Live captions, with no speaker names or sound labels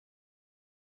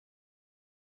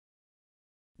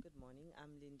morning.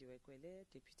 I'm Lindiwe Kwele,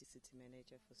 Deputy City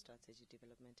Manager for Strategy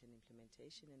Development and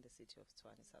Implementation in the city of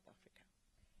Tshwane, South Africa.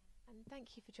 And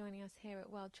thank you for joining us here at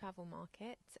World Travel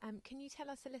Market. Can you tell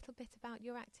us a little bit about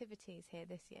your activities here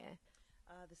this year?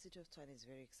 The city of Tshwane is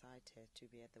very excited to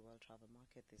be at the World Travel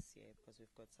Market this year because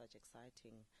we've got such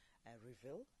exciting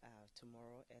reveal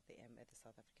tomorrow at the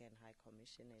South African High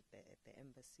Commission at the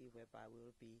embassy, whereby we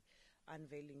will be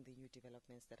unveiling the new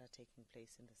developments that are taking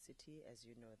place in the city. As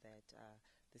you know that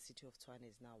the city of Tshwane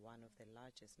is now one of the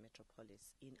largest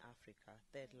metropolis in Africa,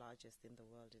 third largest in the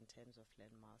world in terms of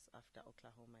landmass after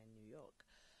Oklahoma and New York.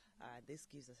 This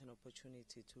gives us an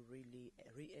opportunity to really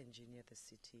re-engineer the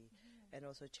city and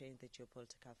also change the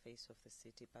geopolitical face of the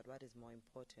city. But what is more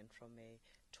important from a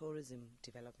tourism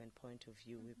development point of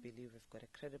view, we believe we've got a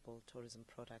credible tourism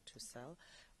product to sell.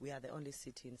 We are the only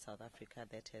city in South Africa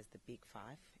that has the Big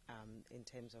Five in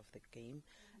terms of the game.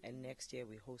 And next year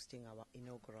we're hosting our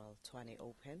inaugural Tshwane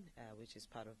Open, which is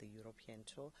part of the European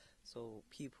tour. So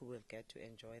people will get to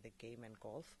enjoy the game and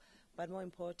golf. But more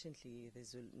importantly, the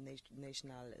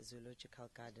National Zoological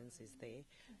Gardens is there,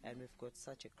 and we've got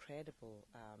such a credible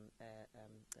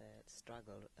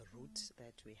route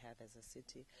that we have as a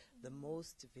city. The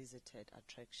most visited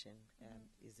attraction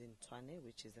is in Tshwane,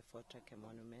 which is the Fort Tracker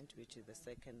Monument, which is the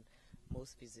second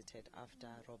most visited after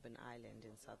Robben Island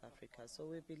in South Africa. So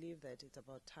we believe that it's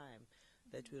about time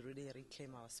that we really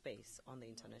reclaim our space on the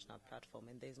international platform,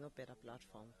 and there's no better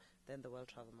platform than the World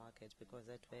Travel Market, because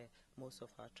that's where most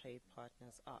of our trade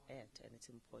partners are at, and it's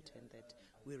important that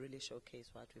we really showcase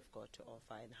what we've got to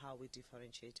offer and how we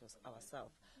differentiate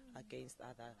ourselves against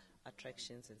other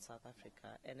attractions in South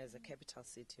Africa. And as a capital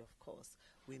city, of course,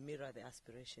 we mirror the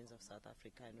aspirations of South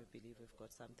Africa, and we believe we've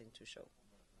got something to show.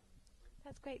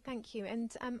 That's great, thank you.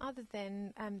 And other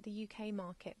than the UK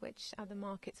market, which other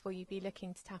markets will you be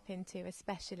looking to tap into,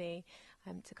 especially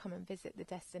to come and visit the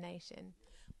destination?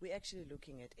 We're actually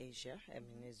looking at Asia. I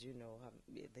mean, as you know,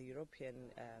 the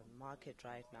European market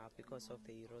right now, because of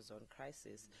the Eurozone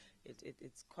crisis,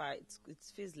 it's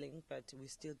fizzling, but we're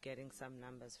still getting some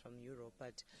numbers from Europe.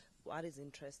 But what is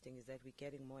interesting is that we're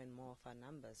getting more and more of our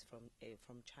numbers from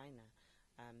China.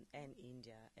 And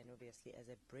India, and obviously as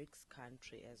a BRICS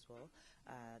country as well.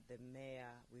 The mayor,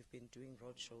 we've been doing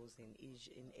road shows in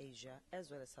Asia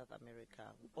as well as South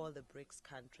America, all the BRICS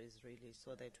countries really,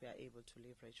 so that we are able to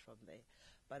leverage from there.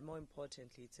 But more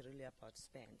importantly, it's really about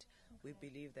spend. We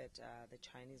believe that the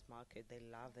Chinese market, they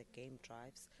love the game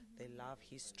drives, they love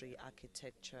history,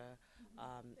 architecture,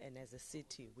 and as a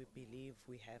city, we believe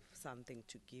we have something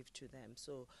to give to them.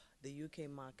 So the UK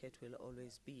market will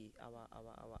always be our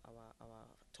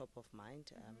top of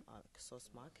mind, our source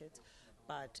market,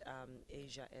 but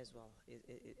Asia as well,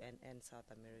 and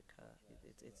South America,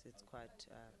 it's quite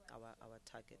our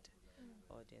target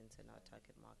audience and our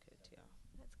target market. Yeah.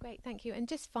 That's great, thank you. And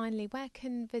just finally, where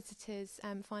can visitors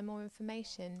find more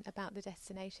information about the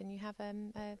destination? You have a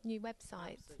new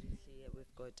website. Absolutely,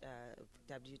 we've got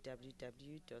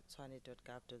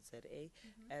www.tshwane.gov.za,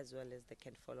 as well as they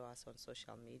can follow us on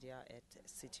social media at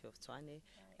City of Tshwane,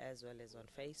 as well as on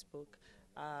Facebook,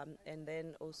 and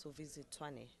then also visit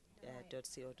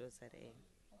tshwane.co.za.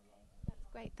 That's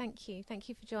great, thank you. Thank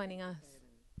you for joining us.